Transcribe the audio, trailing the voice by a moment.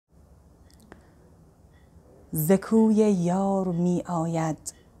ز کوی یار می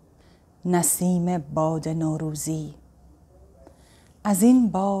آید نسیم باد نوروزی. از این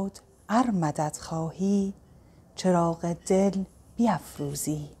باد ار مدد خواهی چراغ دل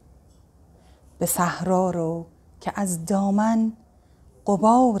بیفروزی. به صحرا رو که از دامن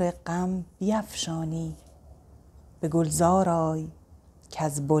غبار غم بیفشانی. به گلزار آی که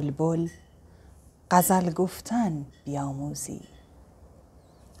از بلبل غزل گفتن بیاموزی.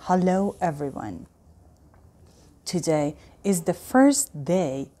 Hello everyone. Today is the first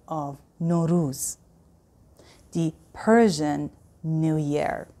day of Norooz, the Persian New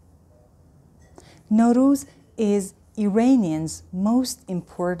Year. Norooz is Iranians' most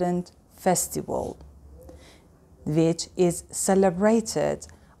important festival, which is celebrated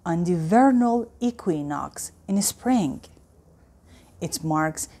on the vernal equinox in spring. It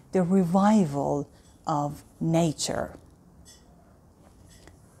marks the revival of nature.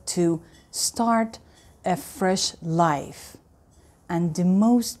 To start a fresh life and the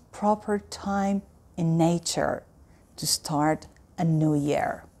most proper time in nature to start a new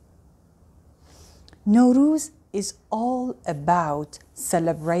year. Norooz is all about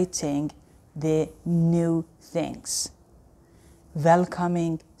celebrating the new things,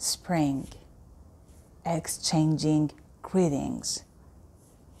 welcoming spring, exchanging greetings,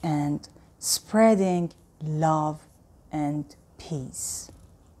 and spreading love and peace.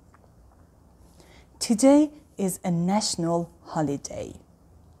 Today is a national holiday.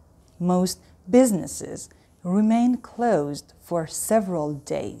 Most businesses remain closed for several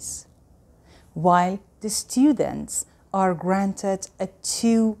days, while the students are granted a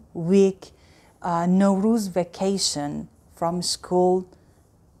 2-week Norooz vacation from school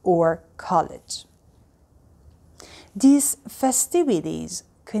or college. These festivities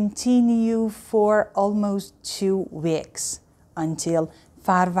continue for almost 2 weeks until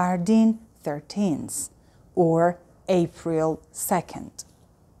Farvardin 13th or April 2nd.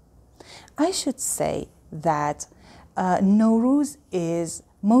 I should say that Norooz is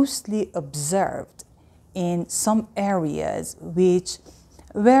mostly observed in some areas which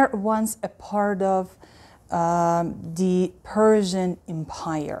were once a part of the Persian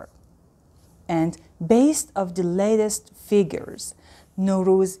Empire. And based on the latest figures,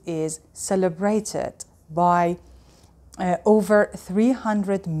 Norooz is celebrated by over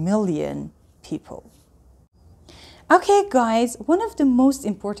 300 million people. Okay guys, one of the most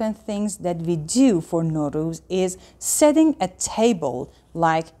important things that we do for Norooz is setting a table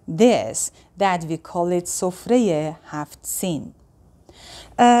like this that we call it sofre haft sin.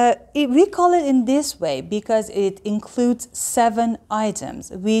 We call it in this way because it includes 7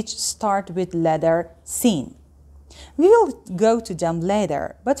 items which start with letter sin. We will go to them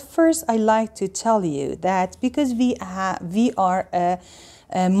later, but first I like to tell you that because we are a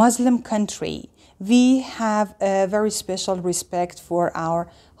Muslim country, we have a very special respect for our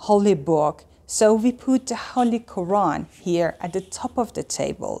holy book. So we put the Holy Quran here at the top of the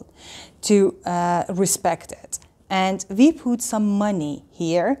table to respect it. And we put some money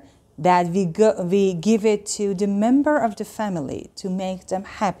here that we give it to the member of the family to make them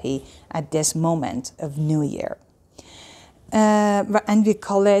happy at this moment of New Year. And we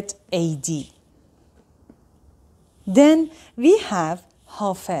call it AD. Then we have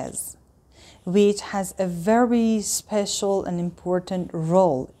Hafiz, which has a very special and important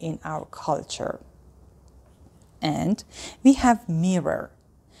role in our culture. And we have mirror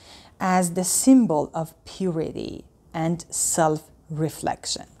as the symbol of purity and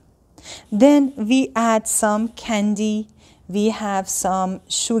self-reflection. Then we add some candy, we have some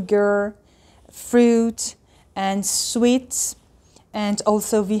sugar, fruit, and sweets, and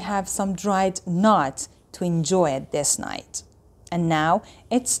also we have some dried nuts to enjoy it this night. And now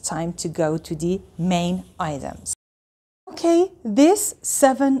it's time to go to the main items. Okay, these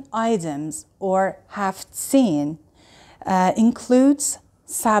 7 items or haft sin includes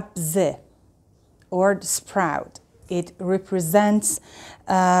sabze or sprout. It represents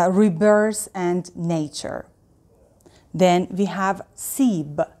rebirth and nature. Then we have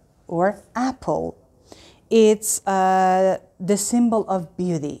sib or apple. It's the symbol of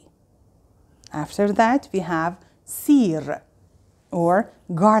beauty. After that we have sir or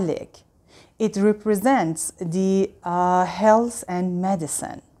garlic. It represents the health and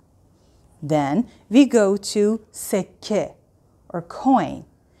medicine. Then we go to sekke or coin.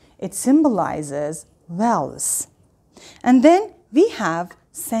 It symbolizes wealth. And then we have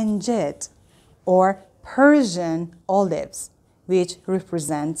senjet or Persian olives, which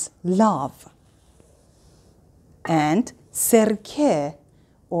represents love. And sirke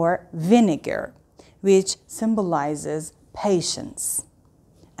or vinegar, which symbolizes patience.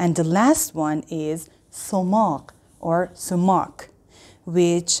 And the last one is somaq or sumak,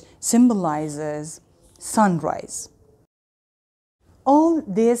 which symbolizes sunrise. All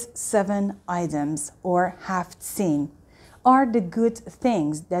these 7 items or haftzin are the good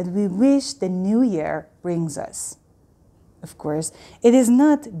things that we wish the new year brings us. Of course, it is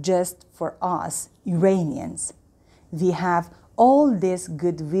not just for us Iranians. We have all these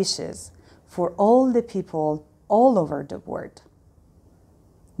good wishes for all the people all over the world.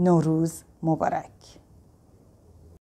 Norooz مبارک.